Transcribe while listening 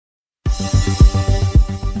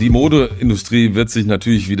Die Modeindustrie wird sich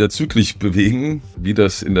natürlich wieder zyklisch bewegen, wie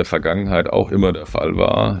das in der Vergangenheit auch immer der Fall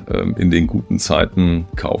war. In den guten Zeiten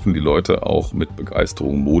kaufen die Leute auch mit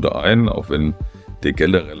Begeisterung Mode ein, auch wenn der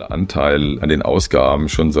generelle Anteil an den Ausgaben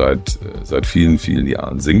schon seit vielen, vielen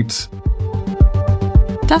Jahren sinkt.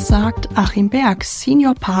 Das sagt Achim Berg,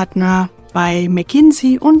 Senior Partner bei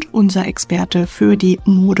McKinsey und unser Experte für die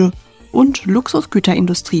Mode- und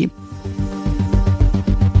Luxusgüterindustrie.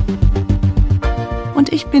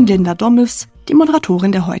 Und ich bin Linda Dommes, die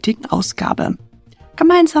Moderatorin der heutigen Ausgabe.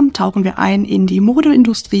 Gemeinsam tauchen wir ein in die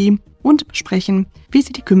Modeindustrie und besprechen, wie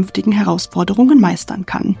sie die künftigen Herausforderungen meistern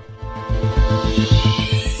kann.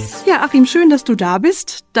 Ja, Achim, schön, dass du da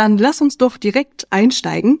bist. Dann lass uns doch direkt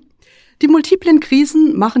einsteigen. Die multiplen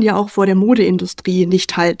Krisen machen ja auch vor der Modeindustrie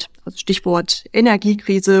nicht Halt. Also Stichwort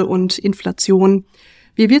Energiekrise und Inflation.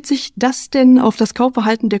 Wie wird sich das denn auf das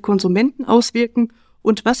Kaufverhalten der Konsumenten auswirken?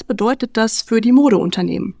 Und was bedeutet das für die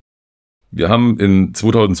Modeunternehmen? Wir haben in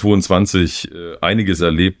 2022 einiges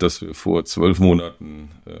erlebt, das wir vor 12 Monaten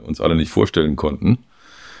uns alle nicht vorstellen konnten.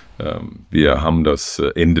 Wir haben das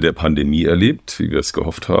Ende der Pandemie erlebt, wie wir es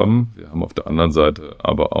gehofft haben. Wir haben auf der anderen Seite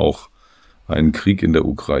aber auch einen Krieg in der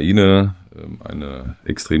Ukraine, eine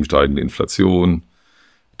extrem steigende Inflation,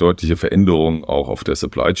 deutliche Veränderungen auch auf der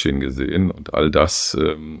Supply Chain gesehen. Und all das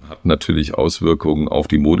hat natürlich Auswirkungen auf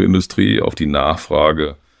die Modeindustrie, auf die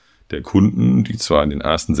Nachfrage der Kunden, die zwar in den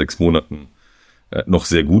ersten 6 Monaten noch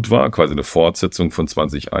sehr gut war, quasi eine Fortsetzung von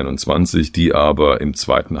 2021, die aber im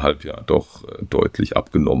zweiten Halbjahr doch deutlich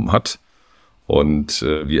abgenommen hat. Und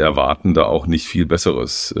wir erwarten da auch nicht viel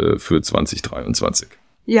Besseres für 2023.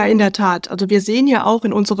 Ja, in der Tat. Also wir sehen ja auch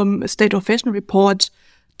in unserem State of Fashion Report,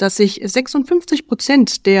 dass sich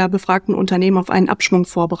 56% der befragten Unternehmen auf einen Abschwung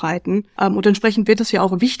vorbereiten. Und entsprechend wird es ja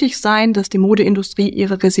auch wichtig sein, dass die Modeindustrie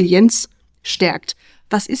ihre Resilienz stärkt.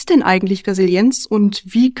 Was ist denn eigentlich Resilienz und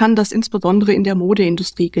wie kann das insbesondere in der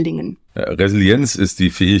Modeindustrie gelingen? Resilienz ist die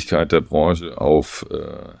Fähigkeit der Branche, auf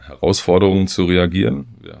Herausforderungen zu reagieren.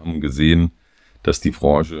 Wir haben gesehen, dass die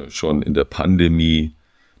Branche schon in der Pandemie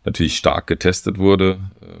natürlich stark getestet wurde.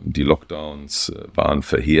 Die Lockdowns waren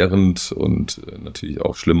verheerend und natürlich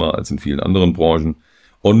auch schlimmer als in vielen anderen Branchen.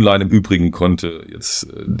 Online im Übrigen konnte jetzt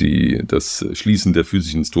das Schließen der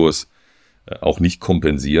physischen Stores auch nicht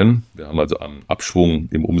kompensieren. Wir haben also einen Abschwung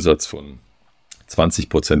im Umsatz von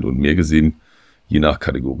 20% und mehr gesehen, je nach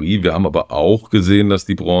Kategorie. Wir haben aber auch gesehen, dass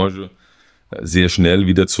die Branche sehr schnell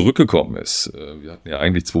wieder zurückgekommen ist. Wir hatten ja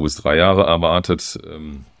eigentlich 2 bis 3 Jahre erwartet.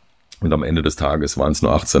 Und am Ende des Tages waren es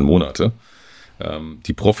nur 18 Monate.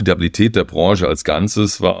 Die Profitabilität der Branche als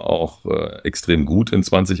Ganzes war auch extrem gut in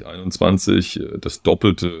 2021, das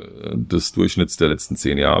Doppelte des Durchschnitts der letzten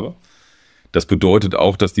 10 Jahre. Das bedeutet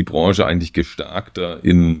auch, dass die Branche eigentlich gestärkter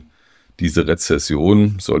in diese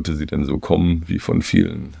Rezession, sollte sie denn so kommen, wie von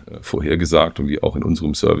vielen vorhergesagt und wie auch in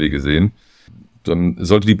unserem Survey gesehen, dann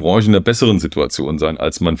sollte die Branche in einer besseren Situation sein,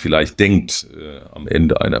 als man vielleicht denkt am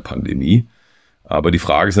Ende einer Pandemie. Aber die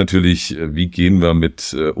Frage ist natürlich, wie gehen wir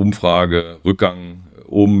mit Umfragerückgang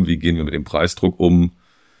um, wie gehen wir mit dem Preisdruck um,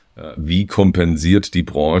 wie kompensiert die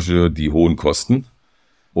Branche die hohen Kosten?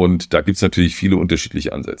 Und da gibt es natürlich viele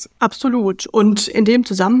unterschiedliche Ansätze. Absolut. Und in dem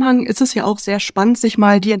Zusammenhang ist es ja auch sehr spannend, sich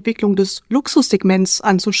mal die Entwicklung des Luxussegments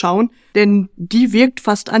anzuschauen, denn die wirkt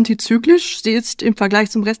fast antizyklisch. Sie ist im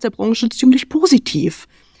Vergleich zum Rest der Branche ziemlich positiv.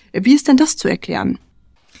 Wie ist denn das zu erklären?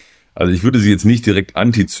 Also ich würde sie jetzt nicht direkt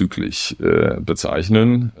antizyklisch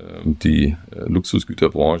bezeichnen. Die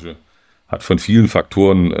Luxusgüterbranche hat von vielen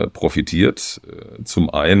Faktoren profitiert. Zum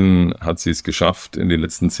einen hat sie es geschafft, in den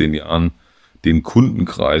letzten 10 Jahren den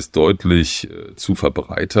Kundenkreis deutlich zu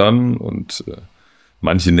verbreitern. Und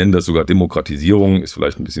manche nennen das sogar Demokratisierung, ist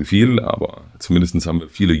vielleicht ein bisschen viel, aber zumindest haben wir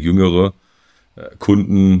viele jüngere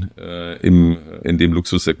Kunden in dem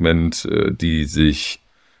Luxussegment, die sich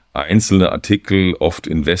einzelne Artikel, oft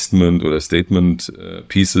Investment- oder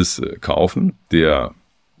Statement-Pieces kaufen. Der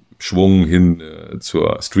Schwung hin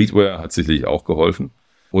zur Streetwear hat sicherlich auch geholfen.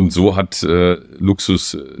 Und so hat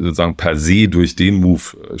Luxus sozusagen per se durch den Move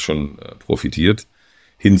schon profitiert.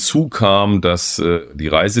 Hinzu kam, dass die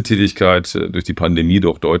Reisetätigkeit durch die Pandemie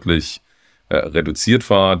doch deutlich reduziert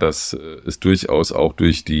war, dass es durchaus auch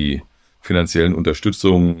durch die finanziellen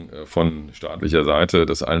Unterstützung von staatlicher Seite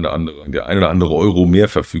der ein oder andere Euro mehr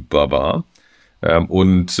verfügbar war.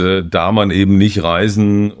 Und da man eben nicht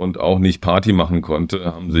reisen und auch nicht Party machen konnte,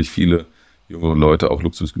 haben sich viele junge Leute auch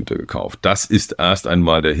Luxusgüter gekauft. Das ist erst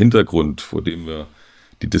einmal der Hintergrund, vor dem wir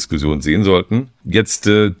die Diskussion sehen sollten. Jetzt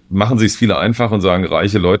machen sich es viele einfach und sagen,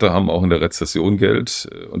 reiche Leute haben auch in der Rezession Geld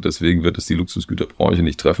und deswegen wird es die Luxusgüterbranche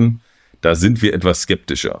nicht treffen. Da sind wir etwas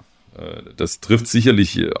skeptischer. Das trifft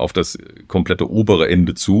sicherlich auf das komplette obere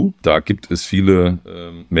Ende zu. Da gibt es viele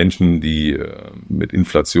Menschen, die mit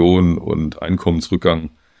Inflation und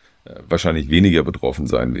Einkommensrückgang wahrscheinlich weniger betroffen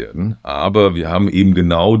sein werden. Aber wir haben eben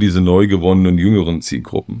genau diese neu gewonnenen jüngeren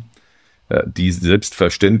Zielgruppen, die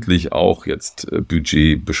selbstverständlich auch jetzt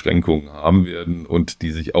Budgetbeschränkungen haben werden und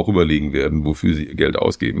die sich auch überlegen werden, wofür sie ihr Geld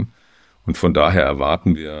ausgeben. Und von daher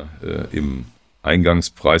erwarten wir im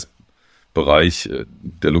Eingangspreisbereich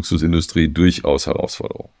der Luxusindustrie durchaus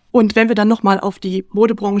Herausforderungen. Und wenn wir dann nochmal auf die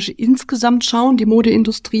Modebranche insgesamt schauen, die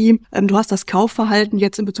Modeindustrie, du hast das Kaufverhalten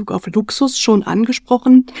jetzt in Bezug auf Luxus schon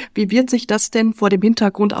angesprochen. Wie wird sich das denn vor dem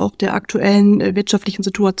Hintergrund auch der aktuellen wirtschaftlichen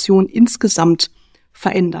Situation insgesamt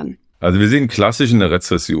verändern? Also wir sehen klassisch in der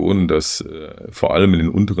Rezession, dass vor allem in den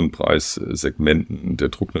unteren Preissegmenten der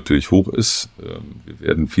Druck natürlich hoch ist. Wir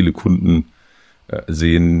werden viele Kunden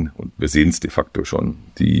sehen, und wir sehen es de facto schon,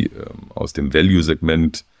 die aus dem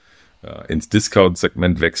Value-Segment ins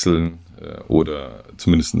Discount-Segment wechseln oder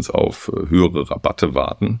zumindest auf höhere Rabatte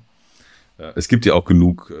warten. Es gibt ja auch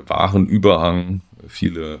genug Warenüberhang.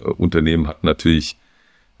 Viele Unternehmen hatten natürlich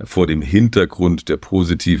vor dem Hintergrund der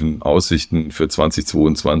positiven Aussichten für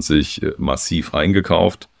 2022 massiv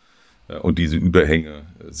eingekauft. Und diese Überhänge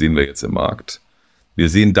sehen wir jetzt im Markt. Wir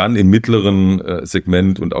sehen dann im mittleren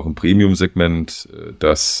Segment und auch im Premium-Segment,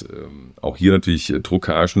 dass auch hier natürlich Druck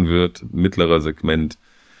herrschen wird. Mittlerer Segment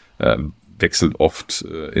wechselt oft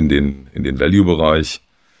in den Value-Bereich.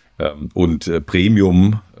 Und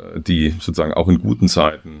Premium, die sozusagen auch in guten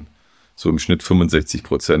Zeiten so im Schnitt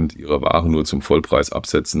 65% ihrer Waren nur zum Vollpreis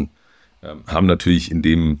absetzen, haben natürlich in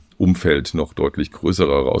dem Umfeld noch deutlich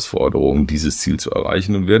größere Herausforderungen, dieses Ziel zu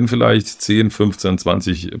erreichen und werden vielleicht 10, 15,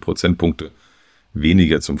 20 Prozentpunkte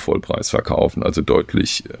weniger zum Vollpreis verkaufen, also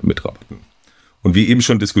deutlich mit Rabatten. Und wie eben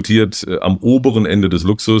schon diskutiert, am oberen Ende des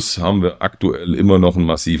Luxus haben wir aktuell immer noch einen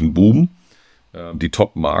massiven Boom. Die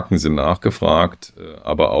Top-Marken sind nachgefragt,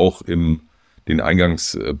 aber auch im den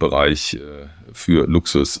Eingangsbereich für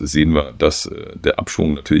Luxus sehen wir, dass der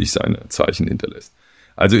Abschwung natürlich seine Zeichen hinterlässt.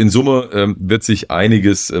 Also in Summe wird sich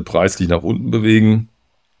einiges preislich nach unten bewegen.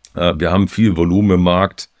 Wir haben viel Volumen im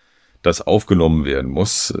Markt, das aufgenommen werden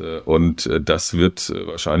muss. Und das wird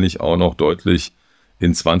wahrscheinlich auch noch deutlich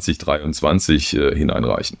in 2023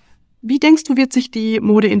 hineinreichen. Wie denkst du, wird sich die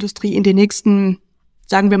Modeindustrie in den nächsten,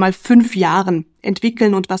 sagen wir mal, 5 Jahren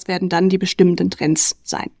entwickeln und was werden dann die bestimmenden Trends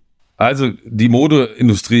sein? Also die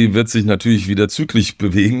Modeindustrie wird sich natürlich wieder zyklisch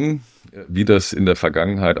bewegen, wie das in der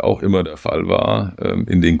Vergangenheit auch immer der Fall war.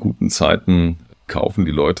 In den guten Zeiten kaufen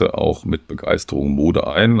die Leute auch mit Begeisterung Mode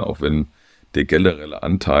ein, auch wenn der generelle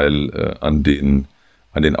Anteil an den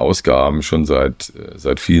Ausgaben schon seit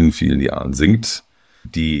vielen, vielen Jahren sinkt.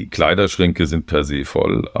 Die Kleiderschränke sind per se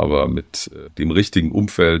voll, aber mit dem richtigen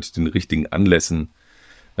Umfeld, den richtigen Anlässen.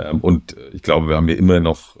 Und ich glaube, wir haben ja immer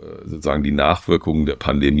noch sozusagen die Nachwirkungen der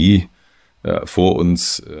Pandemie vor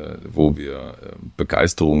uns, wo wir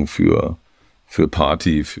Begeisterung für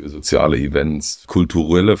Party, für soziale Events,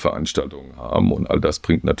 kulturelle Veranstaltungen haben. Und all das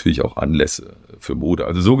bringt natürlich auch Anlässe für Mode.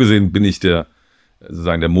 Also so gesehen bin ich der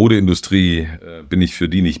Modeindustrie, bin ich für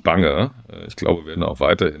die nicht bange. Ich glaube, wir werden auch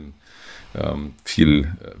weiterhin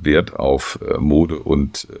viel Wert auf Mode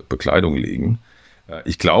und Bekleidung legen.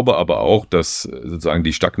 Ich glaube aber auch, dass sozusagen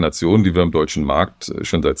die Stagnation, die wir im deutschen Markt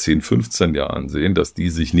schon seit 10, 15 Jahren sehen, dass die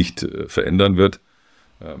sich nicht verändern wird.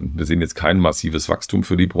 Wir sehen jetzt kein massives Wachstum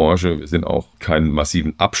für die Branche. Wir sehen auch keinen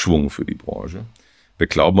massiven Abschwung für die Branche. Wir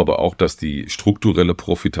glauben aber auch, dass die strukturelle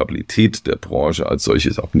Profitabilität der Branche als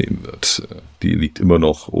solches abnehmen wird. Die liegt immer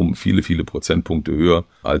noch um viele, viele Prozentpunkte höher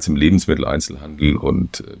als im Lebensmitteleinzelhandel.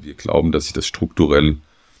 Und wir glauben, dass sich das strukturell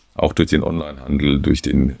auch durch den Onlinehandel, durch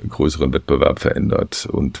den größeren Wettbewerb verändert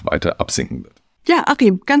und weiter absinken wird. Ja,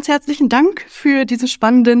 Achim, ganz herzlichen Dank für diese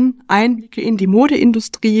spannenden Einblicke in die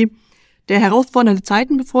Modeindustrie, der herausfordernde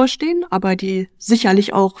Zeiten bevorstehen, aber die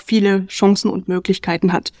sicherlich auch viele Chancen und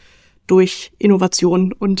Möglichkeiten hat durch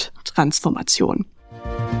Innovation und Transformation.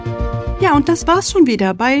 Ja, und das war's schon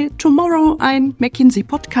wieder bei Tomorrow, ein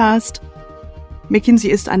McKinsey-Podcast.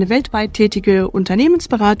 McKinsey ist eine weltweit tätige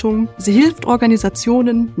Unternehmensberatung. Sie hilft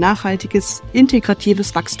Organisationen, nachhaltiges,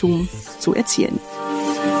 integratives Wachstum zu erzielen.